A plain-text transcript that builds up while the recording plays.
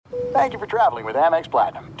Thank you for traveling with Amex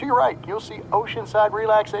Platinum. To your right, you'll see oceanside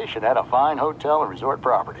relaxation at a fine hotel and resort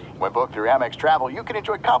property. When booked through Amex Travel, you can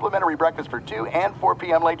enjoy complimentary breakfast for 2 and 4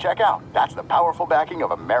 p.m. late checkout. That's the powerful backing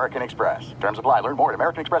of American Express. Terms apply. Learn more at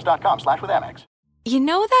americanexpress.com/withAmex. You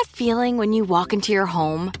know that feeling when you walk into your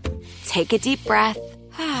home, take a deep breath,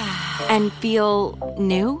 and feel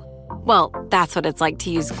new? Well, that's what it's like to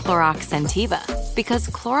use Clorox Scentiva. Because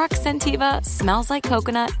Clorox Scentiva smells like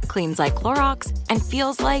coconut, cleans like Clorox, and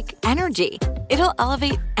feels like energy. It'll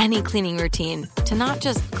elevate any cleaning routine to not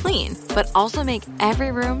just clean, but also make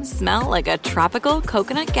every room smell like a tropical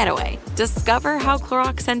coconut getaway. Discover how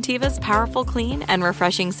Clorox Scentiva's powerful clean and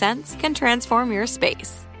refreshing scents can transform your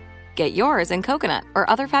space. Get yours in coconut or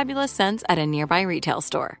other fabulous scents at a nearby retail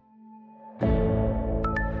store.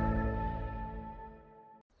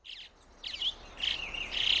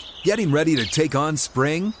 Getting ready to take on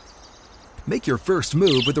spring? Make your first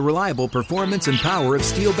move with the reliable performance and power of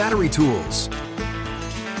Steel battery tools.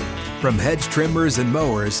 From hedge trimmers and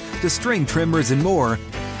mowers to string trimmers and more,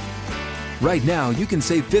 right now you can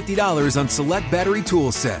save $50 on select battery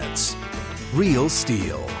tool sets. Real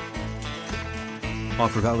Steel.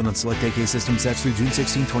 Offer valid on select AK system sets through June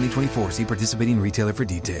 16, 2024. See participating retailer for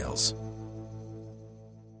details.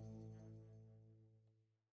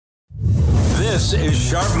 This is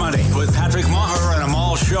Sharp Money with Patrick Maher and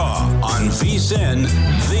Amal Shaw on VSiN,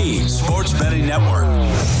 the Sports Betting Network.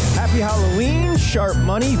 Happy Halloween, Sharp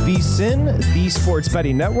Money, VSiN, the Sports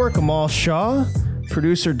Betting Network. Amal Shaw,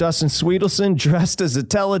 producer Dustin Sweetelson, dressed as a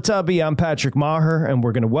Teletubby. I'm Patrick Maher, and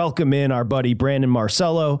we're going to welcome in our buddy Brandon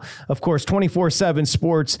Marcello. Of course, 24/7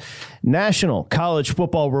 Sports national college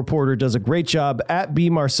football reporter, does a great job at B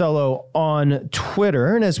Marcello on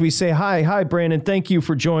Twitter. And as we say, hi, Brandon, thank you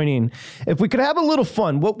for joining. If we could have a little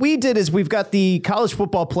fun, what we did is we've got the College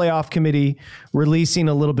Football Playoff Committee releasing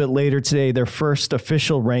a little bit later today their first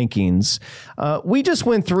official rankings. We just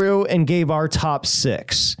went through and gave our top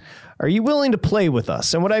 6. Are you willing to play with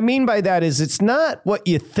us? And what I mean by that is it's not what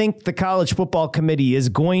you think the College Football Committee is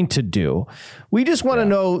going to do. We just want to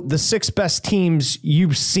know the 6 best teams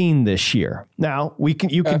you've seen this year. Now,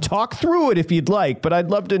 you can talk through it if you'd like, but I'd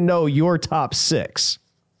love to know your top 6.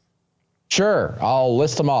 Sure. I'll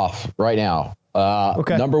list them off right now.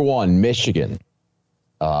 Okay. Number 1, Michigan,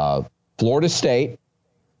 Florida State,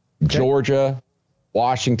 Georgia,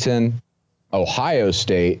 Washington, Ohio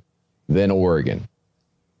State, then Oregon.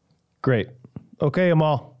 Great. Okay,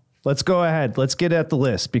 Amal, let's go ahead. Let's get at the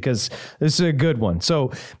list because this is a good one.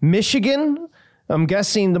 So Michigan, I'm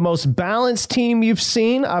guessing the most balanced team you've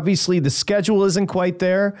seen. Obviously, the schedule isn't quite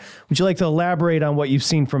there. Would you like to elaborate on what you've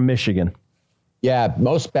seen from Michigan? Yeah,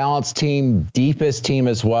 most balanced team, deepest team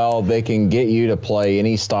as well. They can get you to play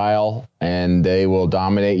any style, and they will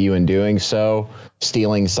dominate you in doing so,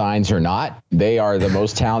 stealing signs or not. They are the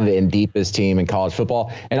most talented and deepest team in college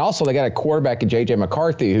football. And also, they got a quarterback in J.J.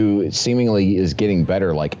 McCarthy who seemingly is getting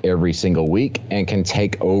better like every single week and can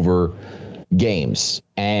take over games.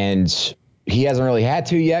 And he hasn't really had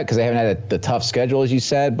to yet because they haven't had the tough schedule, as you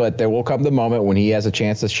said, but there will come the moment when he has a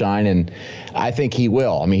chance to shine, and I think he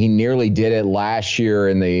will. I mean, he nearly did it last year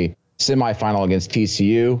in the semifinal against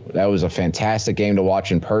TCU. That was a fantastic game to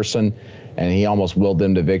watch in person, and he almost willed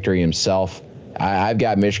them to victory himself. I've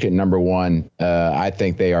got Michigan number 1. I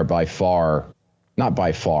think they are by far, not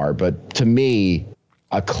by far, but to me,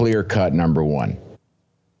 a clear-cut number 1.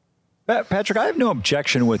 Patrick, I have no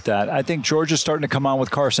objection with that. I think Georgia's starting to come on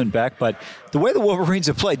with Carson Beck, but the way the Wolverines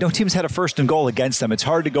have played, no team's had a first and goal against them. It's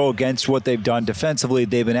hard to go against what they've done. Defensively,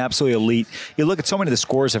 they've been absolutely elite. You look at so many of the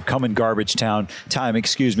scores have come in garbage time,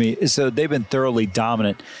 so they've been thoroughly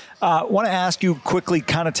dominant. I want to ask you quickly,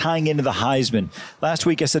 kind of tying into the Heisman. Last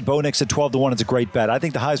week I said Bo Nix at 12-1 is a great bet. I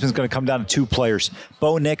think the Heisman's going to come down to 2 players,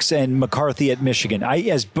 Bo Nix and McCarthy at Michigan.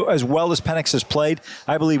 As well as Penix has played,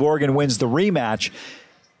 I believe Oregon wins the rematch.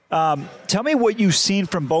 Tell me what you've seen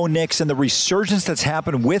from Bo Nix and the resurgence that's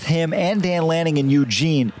happened with him and Dan Lanning in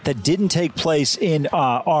Eugene that didn't take place in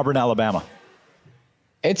Auburn, Alabama.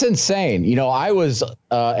 It's insane. You know, I was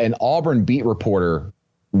an Auburn beat reporter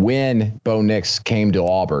when Bo Nix came to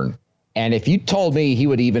Auburn. And if you told me he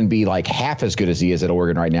would even be like half as good as he is at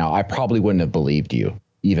Oregon right now, I probably wouldn't have believed you,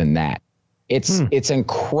 even that. It's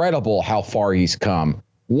incredible how far he's come.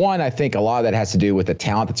 One, I think a lot of that has to do with the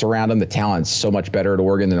talent that's around him. The talent's so much better at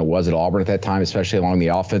Oregon than it was at Auburn at that time, especially along the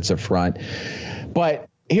offensive front. But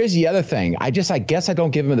here's the other thing. I guess I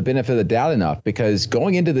don't give him the benefit of the doubt enough because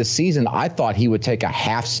going into this season, I thought he would take a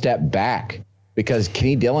half step back because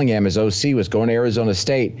Kenny Dillingham, as OC, was going to Arizona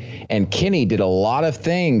State, and Kenny did a lot of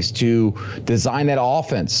things to design that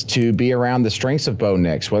offense to be around the strengths of Bo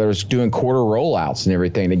Nix, whether it's doing quarter rollouts and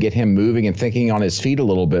everything to get him moving and thinking on his feet a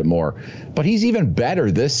little bit more. But he's even better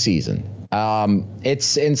this season.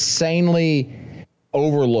 It's insanely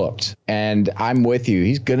overlooked, and I'm with you.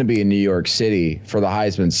 He's going to be in New York City for the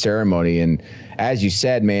Heisman ceremony, and as you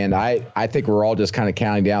said, man, I think we're all just kind of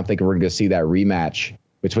counting down, thinking we're going to see that rematch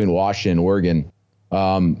between Washington and Oregon.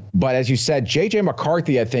 But as you said, J.J.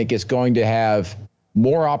 McCarthy, I think, is going to have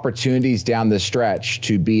more opportunities down the stretch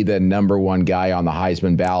to be the number one guy on the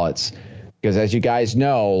Heisman ballots. Because as you guys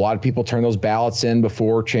know, a lot of people turn those ballots in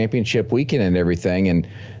before championship weekend and everything. And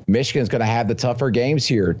Michigan's going to have the tougher games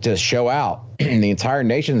here to show out. The entire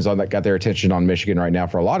nation's got their attention on Michigan right now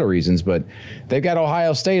for a lot of reasons, but they've got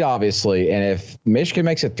Ohio State, obviously. And if Michigan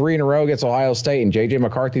makes it 3 in a row against Ohio State, and J.J.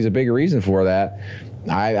 McCarthy's a big reason for that,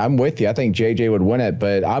 I'm with you. I think J.J. would win it,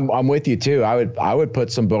 but I'm with you too. I would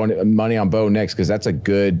put some money on Bo Nix, because that's a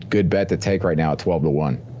good bet to take right now at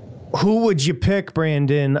 12-1. Who would you pick,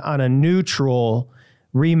 Brandon, on a neutral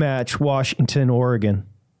rematch, Washington-Oregon?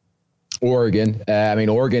 Oregon.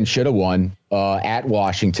 Oregon should have won at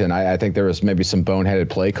Washington. I think there was maybe some boneheaded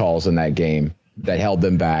play calls in that game that held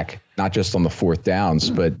them back, not just on the fourth downs,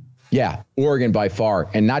 but yeah, Oregon by far.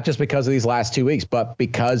 And not just because of these last 2 weeks, but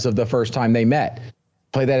because of the first time they met.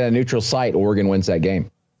 Play that at a neutral site, Oregon wins that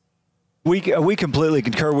game. We completely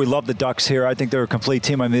concur. We love the Ducks here. I think they're a complete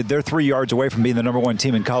team. I mean, they're 3 yards away from being the number one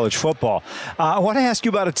team in college football. I want to ask you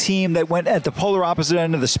about a team that went at the polar opposite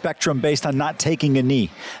end of the spectrum based on not taking a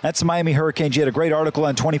knee. That's the Miami Hurricanes. You had a great article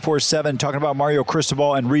on 24/7 talking about Mario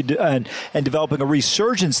Cristobal and developing a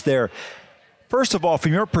resurgence there. First of all,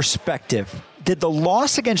 from your perspective, did the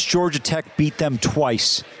loss against Georgia Tech beat them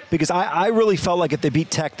twice? Because I really felt like if they beat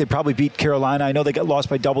Tech, they probably beat Carolina. I know they got lost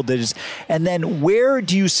by double digits. And then where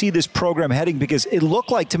do you see this program heading? Because it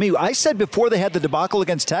looked like to me, I said before they had the debacle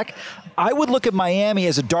against Tech, I would look at Miami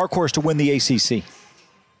as a dark horse to win the ACC.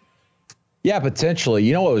 Yeah, potentially.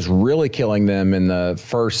 You know what was really killing them in the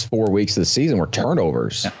first 4 weeks of the season were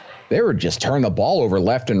turnovers. Yeah. They were just turning the ball over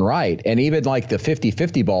left and right. And even like the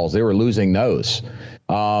 50-50 balls, they were losing those.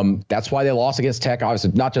 That's why they lost against Tech,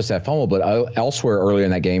 obviously, not just that fumble, but elsewhere earlier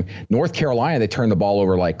in that game. North Carolina, they turned the ball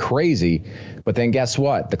over like crazy. But then guess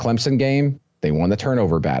what? The Clemson game, they won the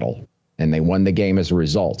turnover battle, and they won the game as a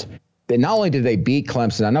result. Then not only did they beat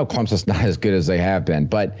Clemson, I know Clemson's not as good as they have been,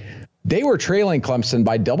 but they were trailing Clemson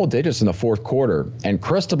by double digits in the fourth quarter. And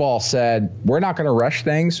Cristobal said, we're not going to rush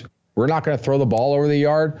things. We're not going to throw the ball over the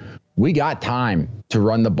yard. We got time to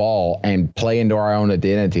run the ball and play into our own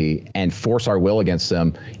identity and force our will against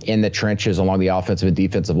them in the trenches along the offensive and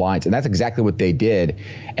defensive lines. And that's exactly what they did.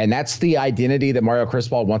 And that's the identity that Mario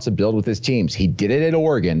Cristobal wants to build with his teams. He did it at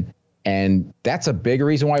Oregon. And that's a big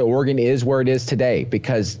reason why Oregon is where it is today,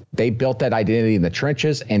 because they built that identity in the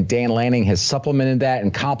trenches, and Dan Lanning has supplemented that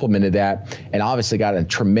and complemented that, and obviously got a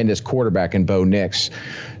tremendous quarterback in Bo Nix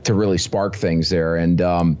to really spark things there. And,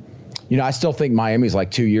 I still think Miami's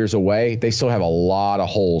like 2 years away. They still have a lot of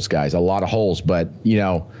holes, guys, a lot of holes. But,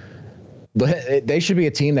 they should be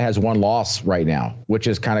a team that has one loss right now, which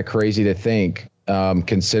is kind of crazy to think,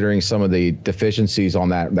 considering some of the deficiencies on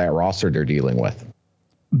that roster they're dealing with.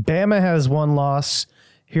 Bama has one loss.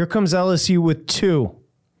 Here comes LSU with 2.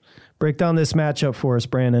 Break down this matchup for us,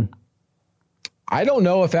 Brandon. I don't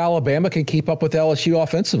know if Alabama can keep up with LSU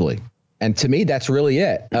offensively. And to me, that's really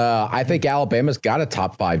it. I think Alabama's got a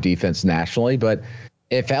top 5 defense nationally, but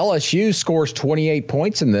if LSU scores 28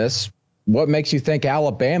 points in this, what makes you think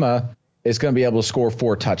Alabama is going to be able to score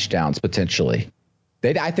 4 touchdowns potentially?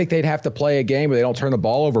 I think they'd have to play a game where they don't turn the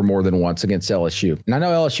ball over more than once against LSU. And I know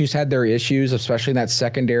LSU's had their issues, especially in that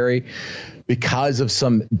secondary, because of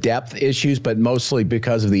some depth issues, but mostly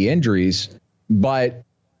because of the injuries. But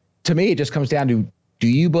to me, it just comes down to, do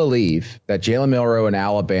you believe that Jalen Milroe and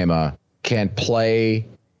Alabama can play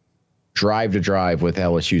drive to drive with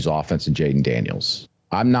LSU's offense and Jaden Daniels?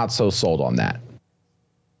 I'm not so sold on that.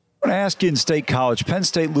 I want to ask you in State College, Penn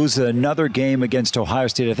State loses another game against Ohio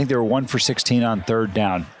State. I think they were 1 for 16 on third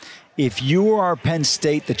down. If you are Penn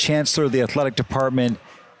State, the chancellor of the athletic department,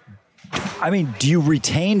 do you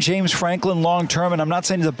retain James Franklin long term? And I'm not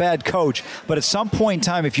saying he's a bad coach, but at some point in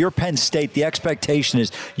time, if you're Penn State, the expectation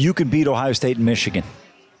is you can beat Ohio State and Michigan.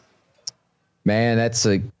 Man, that's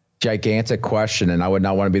a gigantic question, and I would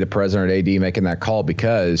not want to be the president or AD making that call,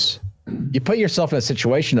 because you put yourself in a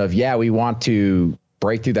situation of, we want to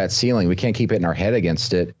break through that ceiling. We can't keep hitting our head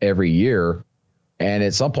against it every year, and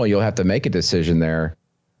at some point you'll have to make a decision there.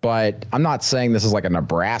 But I'm not saying this is like a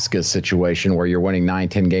Nebraska situation where you're winning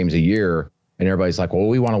 9-10 games a year And everybody's like, well,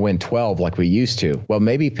 we want to win 12 like we used to. Well,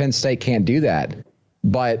 maybe Penn State can't do that.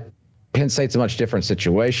 But Penn State's a much different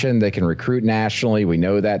situation. They can recruit nationally. We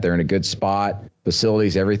know that. They're in a good spot.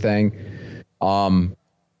 Facilities, everything.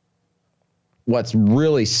 What's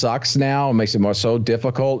really sucks now and makes it so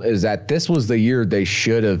difficult is that this was the year they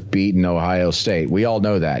should have beaten Ohio State. We all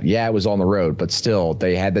know that. Yeah, it was on the road, but still,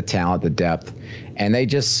 they had the talent, the depth, and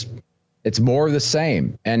it's more of the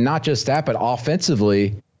same. And not just that, but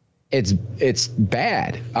offensively, it's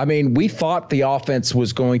bad. I mean, we thought the offense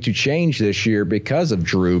was going to change this year because of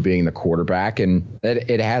Drew being the quarterback, and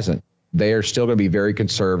it hasn't. They are still going to be very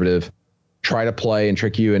conservative, try to play and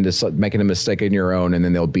trick you into making a mistake in your own, and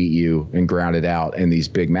then they'll beat you and ground it out in these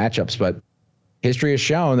big matchups. But history has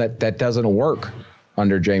shown that doesn't work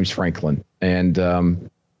under James Franklin. And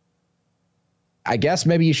I guess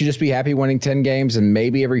maybe you should just be happy winning 10 games and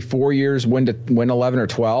maybe every 4 years win 11 or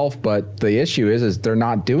 12. But the issue is they're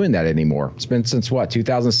not doing that anymore. It's been since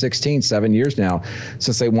 2016, 7 years now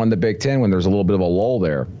since they won the Big Ten when there's a little bit of a lull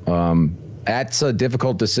there. That's a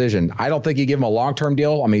difficult decision. I don't think you give him a long-term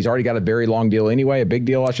deal. I mean, he's already got a very long deal anyway, a big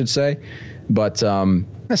deal, I should say. But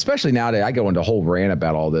especially nowadays, I go into a whole rant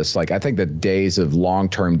about all this. Like, I think the days of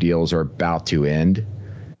long-term deals are about to end.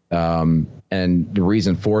 And the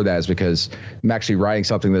reason for that is because I'm actually writing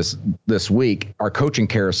something this week. Our coaching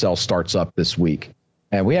carousel starts up this week.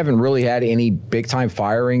 And we haven't really had any big-time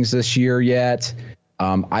firings this year yet.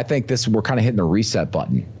 I think we're kind of hitting the reset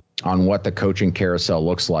button on what the coaching carousel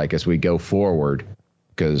looks like as we go forward,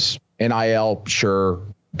 because NIL, sure,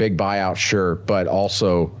 big buyout, sure, but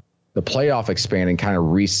also the playoff expanding kind of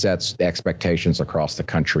resets the expectations across the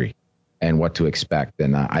country and what to expect.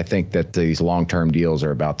 And I think that these long-term deals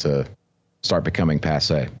are about to start becoming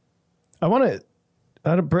passé. I'm going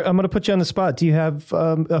to put you on the spot. Do you have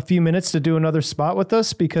a few minutes to do another spot with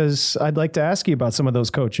us? Because I'd like to ask you about some of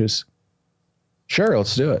those coaches. Sure,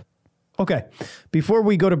 let's do it. Okay. Before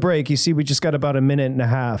we go to break, you see, we just got about a minute and a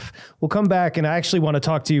half. We'll come back, and I actually want to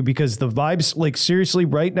talk to you because the vibes, like seriously,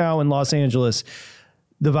 right now in Los Angeles,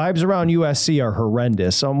 the vibes around USC are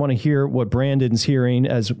horrendous. So I want to hear what Brandon's hearing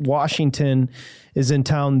as Washington is in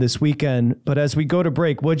town this weekend. But as we go to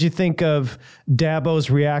break, what'd you think of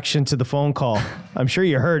Dabo's reaction to the phone call? I'm sure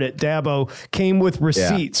you heard it. Dabo came with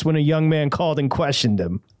receipts when a young man called and questioned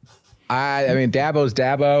him. I mean, Dabo's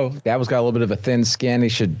Dabo. Dabo's got a little bit of a thin skin. He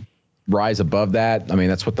should rise above that. I mean,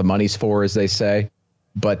 that's what the money's for, as they say.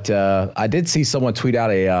 But I did see someone tweet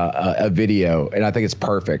out a video, and I think it's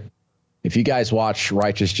perfect. If you guys watch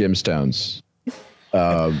Righteous Gemstones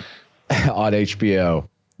on HBO,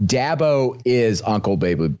 Dabo is Uncle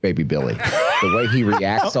Baby Billy. The way he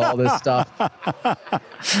reacts to all this stuff. Watch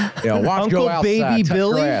Uncle go outside, Baby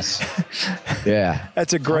Billy. Yeah,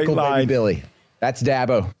 that's a great Uncle line. Baby Billy. That's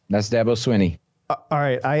Dabo. That's Dabo Swinney. All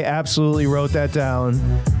right, I absolutely wrote that down.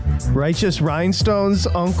 Righteous Rhinestones,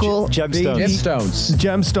 Uncle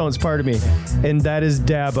Gemstones, pardon me. And that is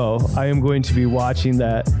Dabo. I am going to be watching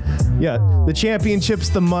that. Yeah, the championship's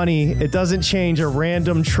the money. It doesn't change a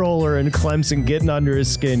random troller in Clemson getting under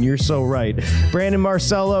his skin. You're so right. Brandon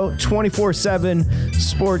Marcello, 24/7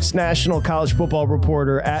 sports national college football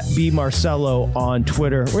reporter at @BMarcello on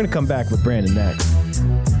Twitter. We're going to come back with Brandon next.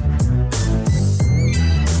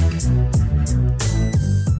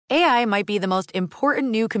 AI might be the most important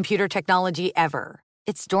new computer technology ever.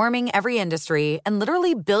 It's storming every industry, and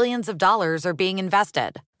literally billions of dollars are being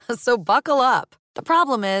invested. So buckle up. The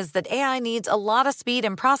problem is that AI needs a lot of speed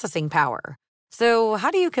and processing power. So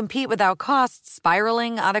how do you compete without costs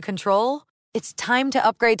spiraling out of control? It's time to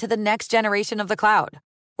upgrade to the next generation of the cloud.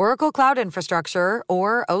 Oracle Cloud Infrastructure,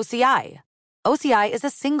 or OCI. OCI is a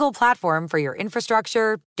single platform for your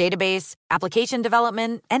infrastructure, database, application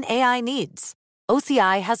development, and AI needs.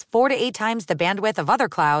 OCI has 4 to 8 times the bandwidth of other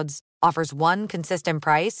clouds, offers one consistent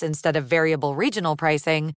price instead of variable regional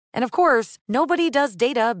pricing, and of course, nobody does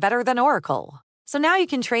data better than Oracle. So now you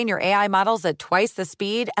can train your AI models at twice the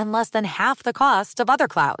speed and less than half the cost of other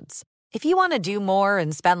clouds. If you want to do more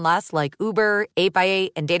and spend less like Uber, 8x8,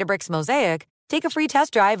 and Databricks Mosaic, take a free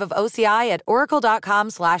test drive of OCI at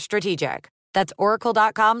oracle.com/strategic. That's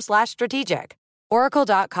oracle.com/strategic.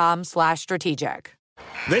 Oracle.com/strategic.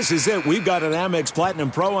 This is it. We've got an Amex Platinum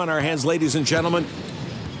Pro on our hands, ladies and gentlemen.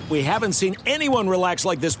 We haven't seen anyone relax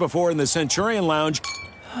like this before in the Centurion Lounge.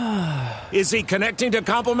 Is he connecting to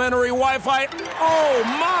complimentary Wi-Fi? Oh,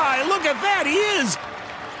 my. Look at that. He is.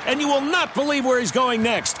 And you will not believe where he's going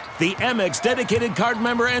next. The Amex dedicated card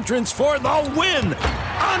member entrance for the win.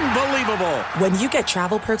 Unbelievable. When you get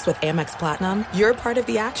travel perks with Amex Platinum, you're part of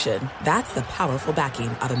the action. That's the powerful backing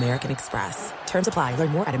of American Express. Terms apply. Learn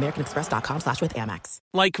more at americanexpress.com/withAmex.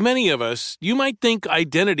 Like many of us, you might think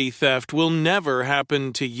identity theft will never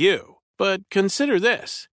happen to you. But consider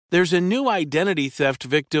this. There's a new identity theft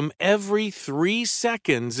victim every 3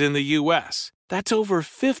 seconds in the U.S. That's over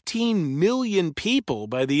 15 million people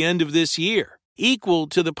by the end of this year, equal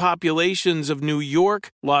to the populations of New York,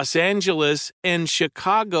 Los Angeles, and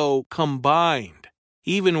Chicago combined.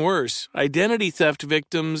 Even worse, identity theft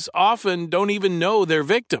victims often don't even know they're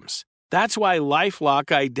victims. That's why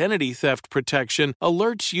LifeLock Identity Theft Protection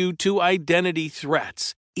alerts you to identity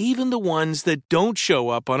threats, even the ones that don't show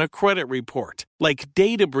up on a credit report, like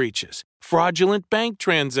data breaches, fraudulent bank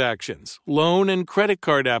transactions, loan and credit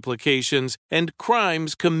card applications, and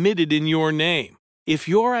crimes committed in your name. If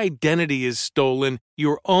your identity is stolen,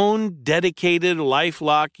 your own dedicated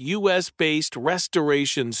LifeLock U.S.-based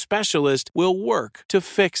restoration specialist will work to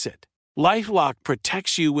fix it. LifeLock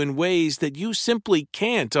protects you in ways that you simply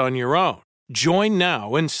can't on your own. Join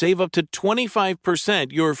now and save up to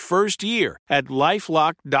 25% your first year at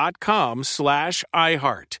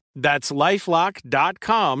LifeLock.com/iHeart. That's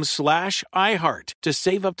LifeLock.com/iHeart to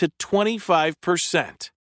save up to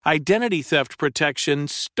 25%. Identity theft protection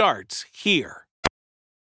starts here.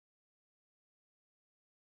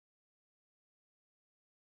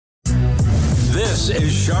 This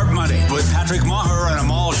is Sharp Money with Patrick Maher and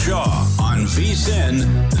Amal Shaw on VSiN,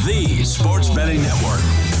 the Sports Betting Network.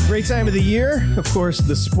 Great time of the year. Of course,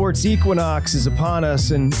 the sports equinox is upon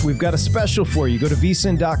us, and we've got a special for you. Go to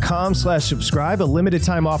vsin.com/subscribe. A limited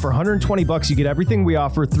time offer, $120. You get everything we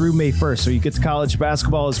offer through May 1st. So you get to college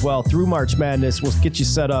basketball as well through March Madness. We'll get you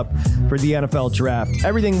set up for the NFL draft.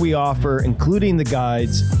 Everything we offer, including the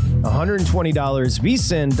guides, $120.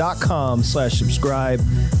 vsin.com/subscribe.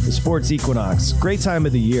 The sports equinox. Great time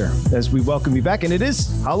of the year as we welcome you back. And it is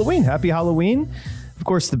Halloween. Happy Halloween. Of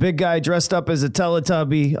course, the big guy dressed up as a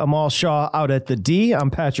Teletubby, Amal Shaw, out at the D. I'm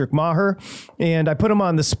Patrick Maher, and I put him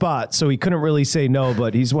on the spot, so he couldn't really say no,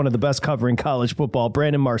 but he's one of the best covering college football,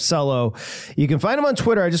 Brandon Marcello. You can find him on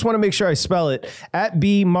Twitter. I just want to make sure I spell it, at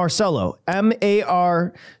 @BMarcello, MARCELLO,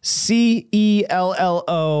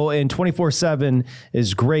 and 24/7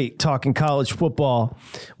 is great talking college football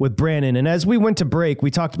with Brandon. And as we went to break, we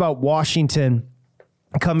talked about Washington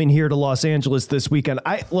coming here to Los Angeles this weekend.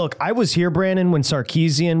 I was here, Brandon, when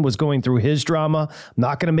Sarkisian was going through his drama. I'm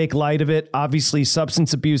not going to make light of it. Obviously,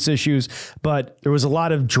 substance abuse issues, but there was a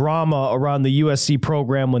lot of drama around the USC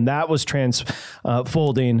program when that was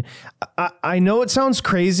folding. I know it sounds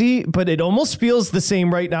crazy, but it almost feels the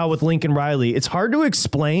same right now with Lincoln Riley. It's hard to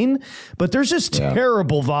explain, but there's just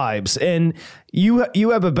terrible vibes. And you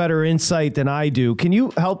have a better insight than I do. Can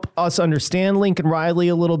you help us understand Lincoln Riley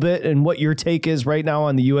a little bit and what your take is right now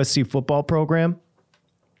on the USC football program?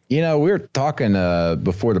 You know, we were talking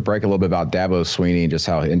before the break a little bit about Dabo Swinney and just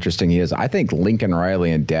how interesting he is. I think Lincoln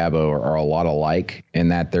Riley and Dabo are a lot alike in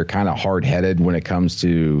that they're kind of hard-headed when it comes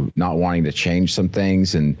to not wanting to change some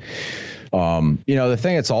things. And, the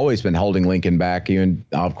thing that's always been holding Lincoln back, even,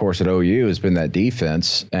 of course, at OU, has been that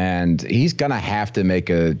defense. And he's going to have to make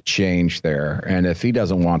a change there. And if he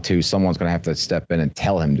doesn't want to, someone's going to have to step in and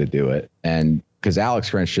tell him to do it. And because Alex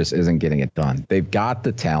Grinch just isn't getting it done. They've got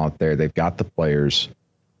the talent there. They've got the players.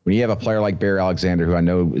 When you have a player like Barry Alexander, who I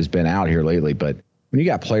know has been out here lately, but when you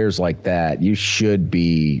got players like that, you should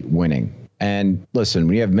be winning. And listen,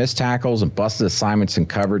 when you have missed tackles and busted assignments and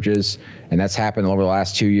coverages, and that's happened over the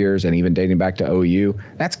last 2 years and even dating back to OU,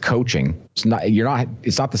 that's coaching. It's not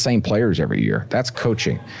the same players every year. That's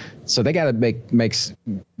coaching. So they got to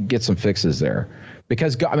get some fixes there.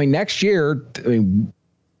 Because, next year,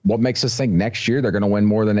 what makes us think next year they're going to win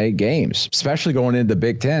more than 8 games, especially going into the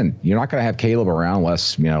Big Ten? You're not going to have Caleb around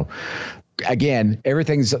unless, again,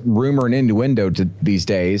 everything's rumor and innuendo these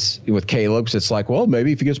days with Caleb. So it's like, well,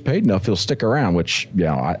 maybe if he gets paid enough, he'll stick around, which,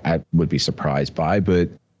 I would be surprised by. But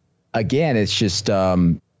again, it's just,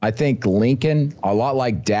 I think Lincoln, a lot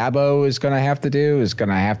like Dabo is going to have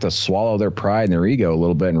to swallow their pride and their ego a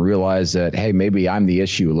little bit and realize that, hey, maybe I'm the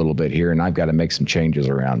issue a little bit here and I've got to make some changes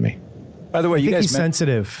around me. By the way, I think he's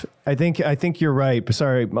sensitive. I think you're right.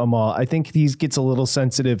 Sorry, Amal. I think he gets a little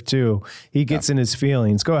sensitive too. He gets in his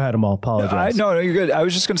feelings. Go ahead, Amal. Apologize. No, you're good. I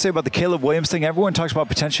was just going to say about the Caleb Williams thing. Everyone talks about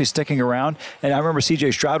potentially sticking around, and I remember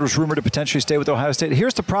C.J. Stroud was rumored to potentially stay with Ohio State.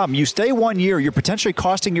 Here's the problem: you stay 1 year, you're potentially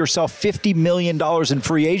costing yourself $50 million in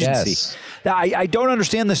free agency. Yes. Now, I don't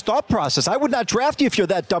understand this thought process. I would not draft you if you're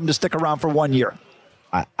that dumb to stick around for 1 year.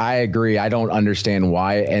 I agree. I don't understand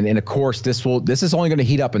why. And of course, this is only going to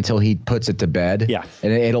heat up until he puts it to bed. Yeah.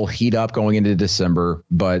 And it'll heat up going into December,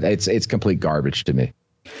 but it's complete garbage to me.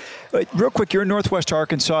 Real quick, you're in Northwest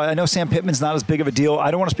Arkansas. I know Sam Pittman's not as big of a deal. I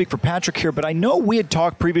don't want to speak for Patrick here, but I know we had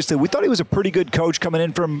talked previously. We thought he was a pretty good coach coming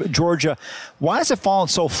in from Georgia. Why has it fallen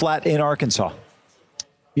so flat in Arkansas?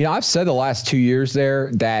 I've said the last 2 years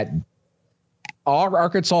there that all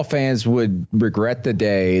Arkansas fans would regret the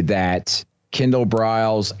day that Kendall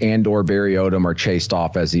Briles and or Barry Odom are chased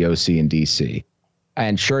off as the OC in DC.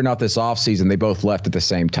 And sure enough, this offseason, they both left at the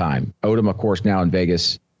same time. Odom, of course, now in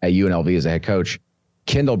Vegas at UNLV as a head coach.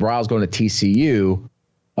 Kendall Briles going to TCU.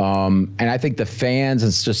 And I think the fans,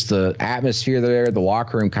 it's just the atmosphere there, the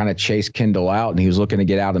locker room kind of chased Kendall out, and he was looking to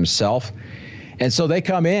get out himself. And so they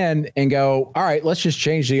come in and go, all right, let's just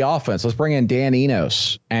change the offense. Let's bring in Dan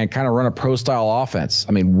Enos and kind of run a pro-style offense.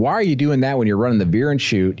 I mean, why are you doing that when you're running the veer and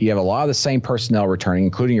shoot? You have a lot of the same personnel returning,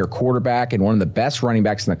 including your quarterback and one of the best running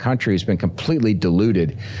backs in the country who's been completely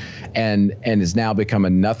diluted and has now become a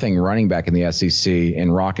nothing running back in the SEC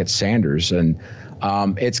in Rocket Sanders. And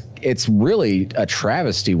it's really a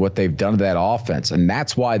travesty what they've done to that offense, and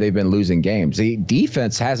that's why they've been losing games. The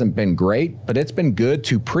defense hasn't been great, but it's been good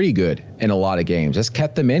to pretty good in a lot of games. It's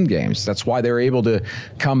kept them in games. That's why they're able to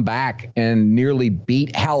come back and nearly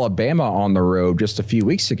beat Alabama on the road just a few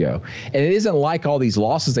weeks ago. And it isn't like all these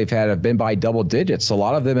losses they've had have been by double digits. A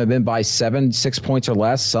lot of them have been by 6 points or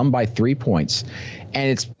less, some by 3 points.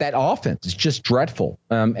 And it's that offense is just dreadful.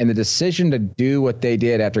 And the decision to do what they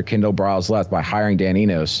did after Kendall Briles left by hiring Dan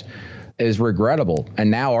Enos is regrettable.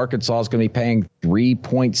 And now Arkansas is going to be paying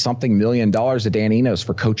 $3-point-something million to Dan Enos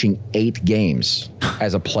for coaching 8 games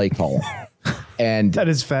as a play caller. And that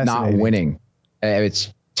is fascinating. Not winning.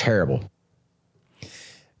 It's terrible.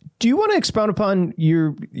 Do you want to expound upon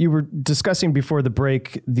you were discussing before the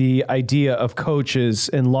break, the idea of coaches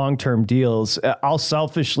and long-term deals? I'll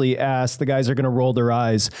selfishly ask, the guys are going to roll their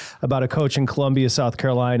eyes about a coach in Columbia, South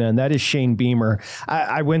Carolina, and that is Shane Beamer.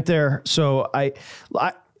 I went there, so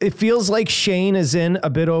it feels like Shane is in a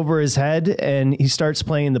bit over his head and he starts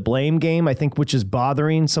playing the blame game, I think, which is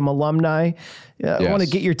bothering some alumni. Yes. I want to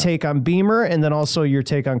get your take on Beamer and then also your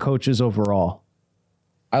take on coaches overall.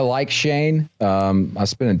 I like Shane. I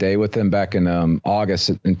spent a day with him back in August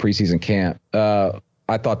in preseason camp.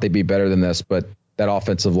 I thought they'd be better than this, but that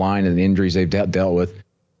offensive line and the injuries they've dealt with.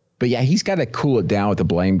 But yeah, he's got to cool it down with the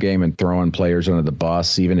blame game and throwing players under the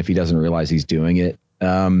bus, even if he doesn't realize he's doing it.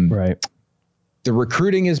 Right. The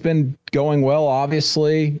recruiting has been going well,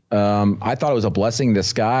 obviously. I thought it was a blessing in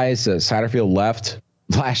disguise. Satterfield left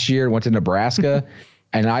last year and went to Nebraska.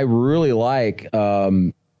 And I really like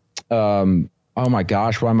oh my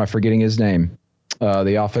gosh, why am I forgetting his name?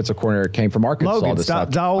 The offensive coordinator came from Arkansas.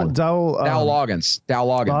 Dow Loggins.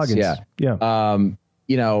 Yeah.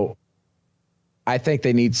 I think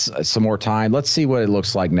they need some more time. Let's see what it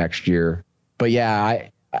looks like next year. But yeah,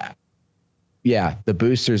 the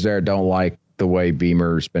boosters there don't like the way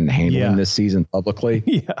Beamer's been handling this season publicly.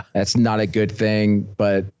 Yeah. That's not a good thing,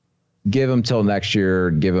 but give him till next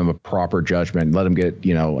year, give him a proper judgment, let him get,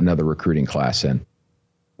 another recruiting class in.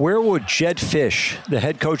 Where would Jed Fish, the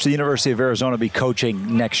head coach of the University of Arizona, be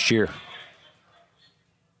coaching next year?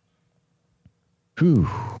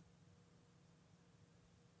 I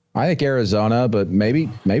think Arizona, but maybe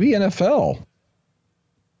NFL.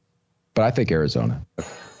 But I think Arizona.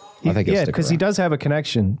 Because he does have a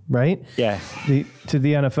connection, right? Yeah. To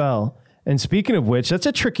the NFL. And speaking of which, that's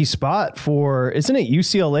a tricky spot for, isn't it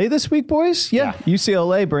UCLA this week, boys? Yeah.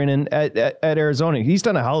 UCLA, Brandon, at Arizona. He's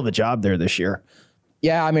done a hell of a job there this year.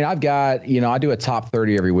 Yeah, I mean, I've got, I do a top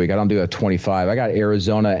 30 every week. I don't do a 25. I got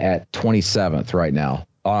Arizona at 27th right now.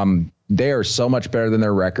 They are so much better than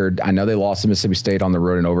their record. I know they lost to Mississippi State on the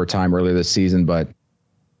road in overtime earlier this season, but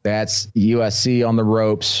that's USC on the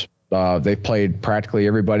ropes. They've played practically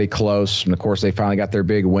everybody close. And, of course, they finally got their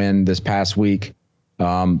big win this past week.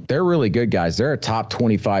 They're really good guys. They're a top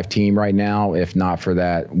 25 team right now, if not for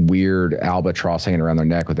that weird albatross hanging around their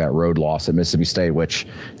neck with that road loss at Mississippi State, which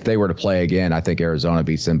if they were to play again, I think Arizona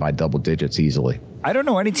beats them by double digits easily. I don't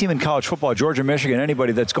know any team in college football, Georgia, Michigan,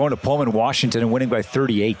 anybody that's going to Pullman, Washington and winning by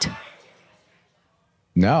 38.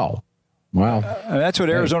 No. Wow. That's what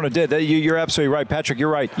Arizona did. You're absolutely right. Patrick, you're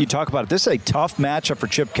right. You talk about it. This is a tough matchup for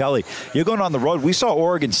Chip Kelly. You're going on the road. We saw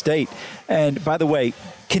Oregon State. And by the way,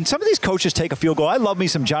 can some of these coaches take a field goal? I love me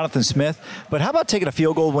some Jonathan Smith, but how about taking a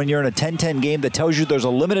field goal when you're in a 10-10 game that tells you there's a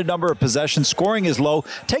limited number of possessions, scoring is low,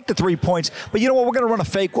 take the 3 points, but you know what, we're going to run a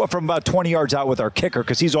fake from about 20 yards out with our kicker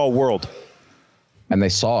because he's all world. And they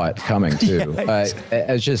saw it coming, too.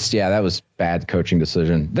 It's just, that was bad coaching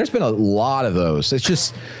decision. There's been a lot of those. It's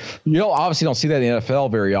just, obviously don't see that in the NFL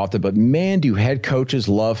very often, but man, do head coaches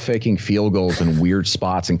love faking field goals in weird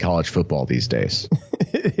spots in college football these days.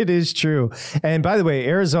 It is true. And by the way,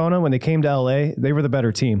 Arizona, when they came to LA, they were the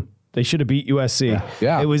better team. They should have beat USC.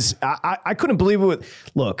 Yeah. It was, I couldn't believe it.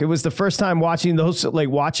 Look, it was the first time watching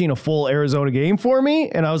a full Arizona game for me.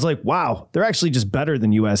 And I was like, wow, they're actually just better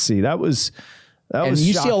than USC. That was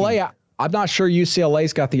UCLA. shocking. I'm not sure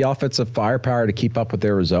UCLA's got the offensive firepower to keep up with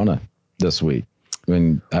Arizona this week. I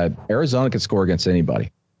mean, Arizona could score against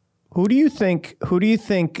anybody. Who do you think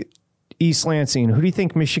East Lansing, who do you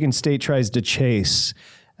think Michigan State tries to chase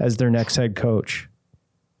as their next head coach?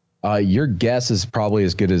 Your guess is probably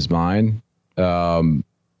as good as mine.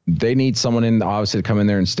 They need someone obviously to come in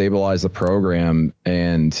there and stabilize the program.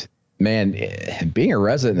 And man, being a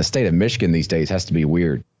resident in the state of Michigan these days has to be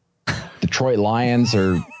weird. Detroit Lions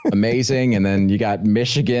are amazing. And then you got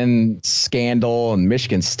Michigan scandal and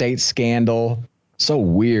Michigan State scandal. So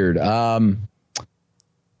weird. I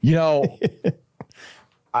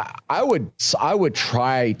would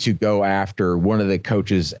try to go after one of the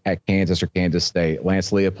coaches at Kansas or Kansas State,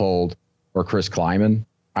 Lance Leopold or Chris Kleiman.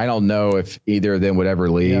 I don't know if either of them would ever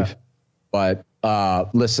leave, but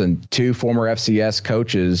listen, 2 former FCS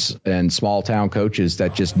coaches and small town coaches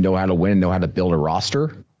that just know how to win, know how to build a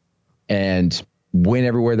roster and win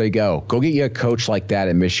everywhere they go. Go get you a coach like that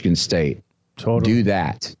at Michigan State. Totally. Do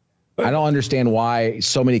that. I don't understand why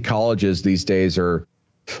so many colleges these days are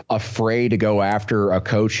afraid to go after a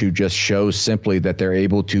coach who just shows simply that they're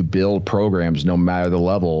able to build programs no matter the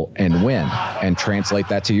level and win and translate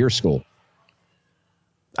that to your school.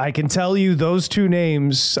 I can tell you those 2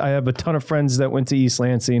 names. I have a ton of friends that went to East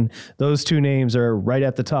Lansing. Those 2 names are right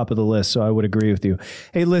at the top of the list, so I would agree with you.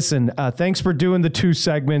 Hey, listen, thanks for doing the 2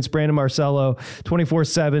 segments. Brandon Marcello,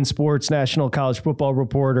 24/7 Sports National College Football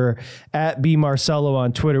Reporter at BMarcello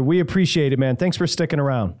on Twitter. We appreciate it, man. Thanks for sticking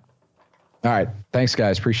around. All right. Thanks,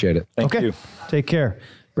 guys. Appreciate it. Thank you. Take care.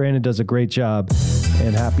 Brandon does a great job.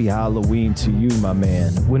 And happy Halloween to you, my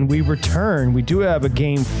man. When we return, we do have a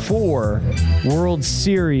Game 4 World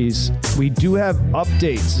Series. We do have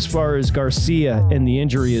updates as far as Garcia and the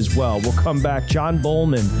injury as well. We'll come back. John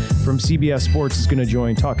Bowman from CBS Sports is going to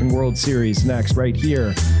join talking World Series next right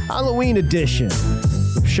here. Halloween edition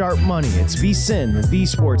of Sharp Money. It's VSiN, the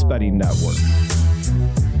Sports Betting Network.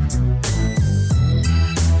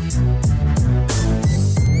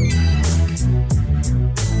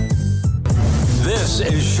 This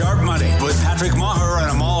is Sharp Money with Patrick Maher and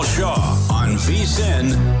Amal Shaw on VSiN,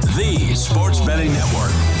 the Sports Betting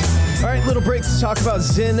Network. All right, little break to talk about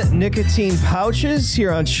Zyn nicotine pouches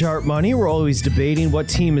here on Sharp Money. We're always debating what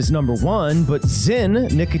team is number 1, but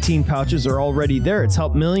Zyn nicotine pouches are already there. It's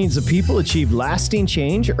helped millions of people achieve lasting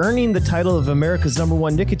change, earning the title of America's number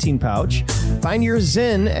 1 nicotine pouch. Find your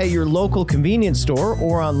Zyn at your local convenience store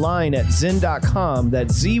or online at Zyn.com.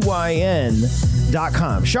 That's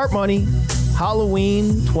ZYN.com. Sharp Money. Halloween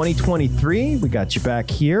 2023. We got you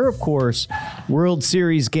back here. Of course, World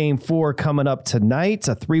Series Game 4 coming up tonight.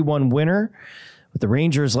 A 3-1 winner with the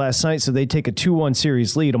Rangers last night, so they take a 2-1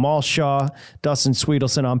 series lead. Amal Shaw, Dustin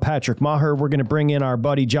Sweetelson, I'm Patrick Maher. We're going to bring in our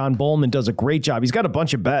buddy John Bowman. Does a great job. He's got a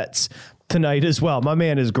bunch of bets tonight as well. My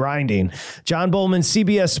man is grinding. John Bowman,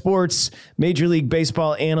 CBS Sports, Major League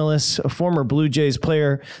Baseball analyst, a former Blue Jays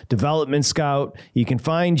player, development scout. You can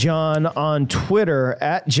find John on Twitter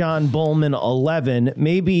at John Bowman11.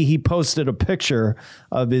 Maybe he posted a picture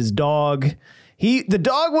of his dog. The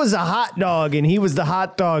dog was a hot dog and he was the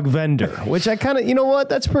hot dog vendor, which I kind of, you know what?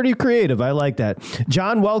 That's pretty creative. I like that.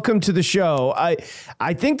 John, welcome to the show. I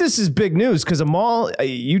think this is big news because Amal,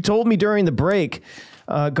 you told me during the break,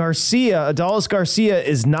 Adolis Garcia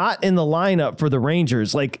is not in the lineup for the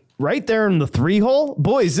Rangers. Like right there in the 3-hole.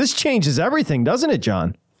 Boys, this changes everything, doesn't it,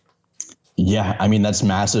 John? Yeah, I mean, that's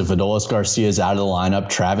massive. Adolis Garcia is out of the lineup.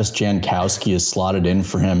 Travis Jankowski is slotted in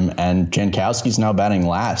for him, and Jankowski's now batting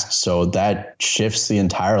last. So that shifts the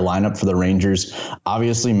entire lineup for the Rangers.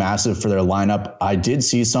 Obviously massive for their lineup. I did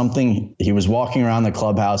see something. He was walking around the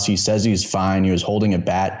clubhouse. He says he's fine. He was holding a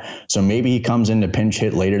bat. So maybe he comes in to pinch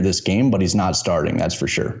hit later this game, but he's not starting. That's for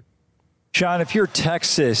sure. John, if you're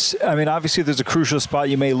Texas, I mean, obviously there's a crucial spot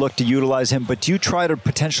you may look to utilize him, but do you try to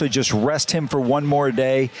potentially just rest him for one more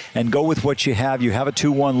day and go with what you have? You have a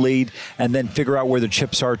 2-1 lead and then figure out where the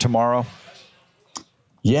chips are tomorrow?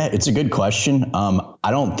 Yeah, it's a good question.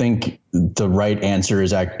 I don't think the right answer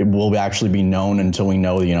is will actually be known until we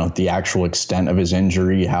know, the actual extent of his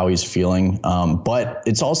injury, how he's feeling. But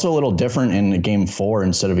it's also a little different in a Game 4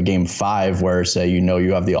 instead of a Game 5 where, say,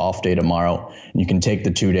 you have the off day tomorrow and you can take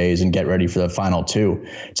the 2 days and get ready for the final 2.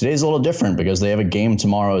 Today's a little different because they have a game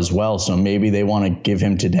tomorrow as well. So maybe they want to give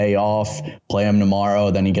him today off, play him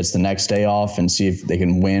tomorrow, then he gets the next day off and see if they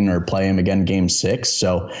can win or play him again Game 6.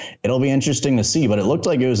 So it'll be interesting to see. But it looked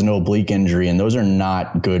like it was an oblique injury, and those are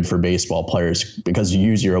not good for baseball baseball players because you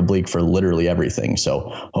use your oblique for literally everything.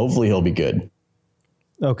 So hopefully he'll be good.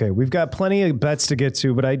 Okay, we've got plenty of bets to get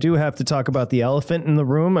to, but I do have to talk about the elephant in the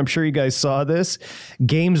room. I'm sure you guys saw this.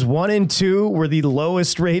 Games 1 and 2 were the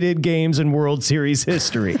lowest rated games in World Series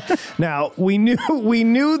history. Now, we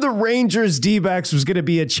knew the Rangers D-backs was going to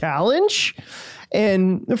be a challenge.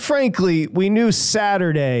 And frankly, we knew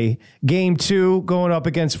Saturday, game 2 going up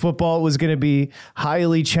against football was going to be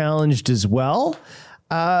highly challenged as well.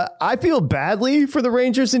 I feel badly for the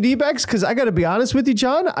Rangers and D-backs because I got to be honest with you,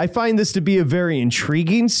 John. I find this to be a very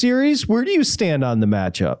intriguing series. Where do you stand on the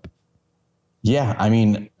matchup? Yeah, I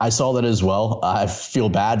mean, I saw that as well. I feel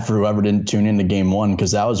bad for whoever didn't tune into game 1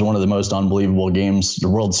 because that was one of the most unbelievable games, the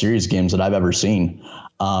World Series games that I've ever seen.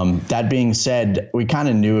 That being said, we kind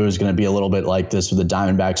of knew it was going to be a little bit like this with the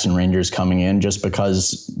Diamondbacks and Rangers coming in just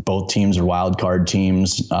because both teams are wild card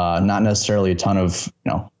teams, not necessarily a ton of,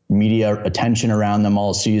 media attention around them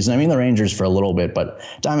all season. I mean, the Rangers for a little bit, but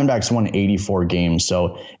Diamondbacks won 84 games.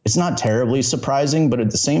 So it's not terribly surprising, but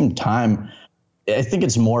at the same time, I think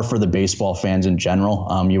it's more for the baseball fans in general.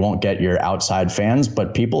 You won't get your outside fans,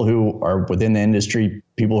 but people who are within the industry,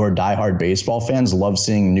 people who are diehard baseball fans love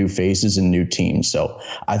seeing new faces and new teams. So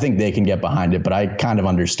I think they can get behind it, but I kind of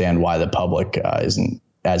understand why the public isn't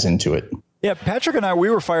as into it. Yeah, Patrick and I, we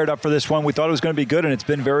were fired up for this one. We thought it was going to be good, and it's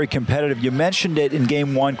been very competitive. You mentioned it in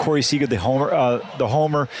Game 1, Corey Seager, the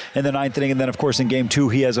homer in the 9th inning, and then, of course, in Game 2,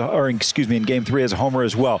 in Game 3, has a homer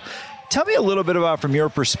as well. Tell me a little bit about, from your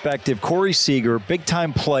perspective, Corey Seager,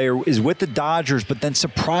 big-time player, is with the Dodgers, but then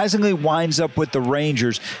surprisingly winds up with the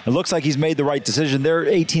Rangers. It looks like he's made the right decision. They're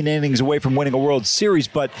 18 innings away from winning a World Series,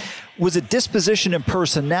 but was it disposition and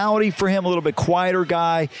personality for him, a little bit quieter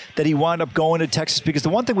guy, that he wound up going to Texas? Because the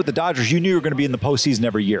one thing with the Dodgers, you knew you were going to be in the postseason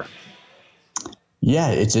every year.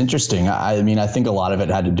 Yeah, it's interesting. I mean, I think a lot of it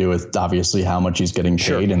had to do with obviously how much he's getting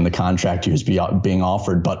paid and the contract he was being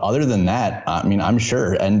offered. But other than that, I mean, I'm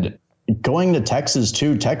sure. And going to Texas,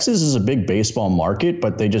 too. Texas is a big baseball market,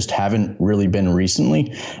 but they just haven't really been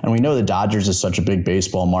recently. And we know the Dodgers is such a big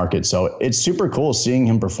baseball market. So it's super cool seeing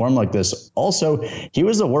him perform like this. Also, he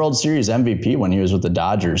was the World Series MVP when he was with the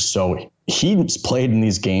Dodgers. So he's played in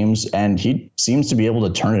these games and he seems to be able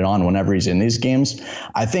to turn it on whenever he's in these games.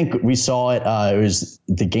 I think we saw it. It was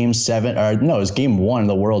the it was Game 1 of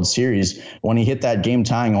the World Series when he hit that game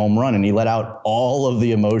tying home run and he let out all of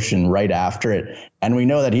the emotion right after it. And we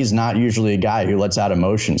know that he's not usually a guy who lets out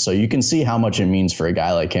emotion. So you can see how much it means for a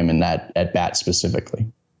guy like him in that at bat specifically.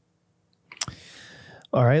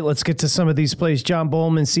 All right, let's get to some of these plays. John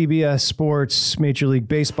Bowman, CBS Sports Major League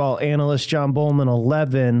Baseball analyst, John Bowman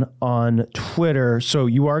 11 on Twitter. So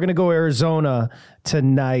you are going to go Arizona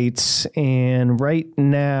tonight. And right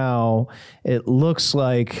now, it looks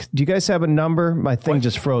like, do you guys have a number? My thing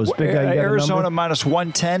just froze. Big guy, you got Arizona a number? minus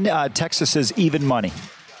 110. Texas is even money.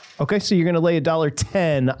 Okay, so you're going to lay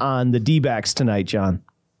 $1.10 on the D-backs tonight, John.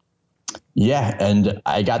 Yeah, and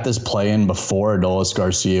I got this play in before Adolis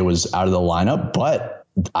Garcia was out of the lineup, but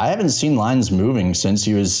I haven't seen lines moving since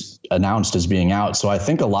he was announced as being out. So I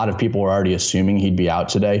think a lot of people were already assuming he'd be out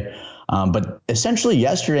today. But essentially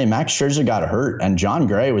yesterday, Max Scherzer got hurt and John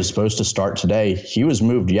Gray was supposed to start today. He was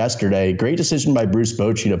moved yesterday. Great decision by Bruce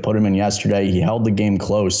Bochy to put him in yesterday. He held the game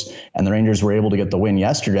close and the Rangers were able to get the win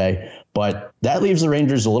yesterday. But that leaves the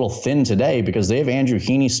Rangers a little thin today because they have Andrew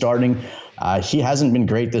Heaney starting. He hasn't been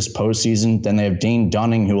great this postseason. Then they have Dane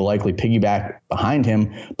Dunning, who will likely piggyback behind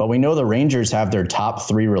him. But we know the Rangers have their top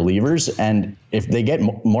 3 relievers. And if they get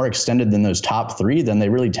more extended than those top 3, then they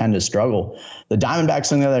really tend to struggle. The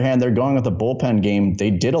Diamondbacks, on the other hand, they're going with a bullpen game. They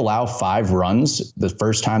did allow 5 runs the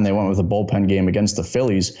first time they went with a bullpen game against the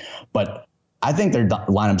Phillies. But I think their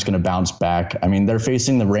lineup's going to bounce back. I mean, they're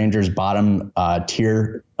facing the Rangers' bottom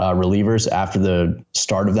tier relievers after the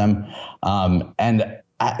start of them. And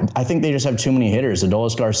I think they just have too many hitters.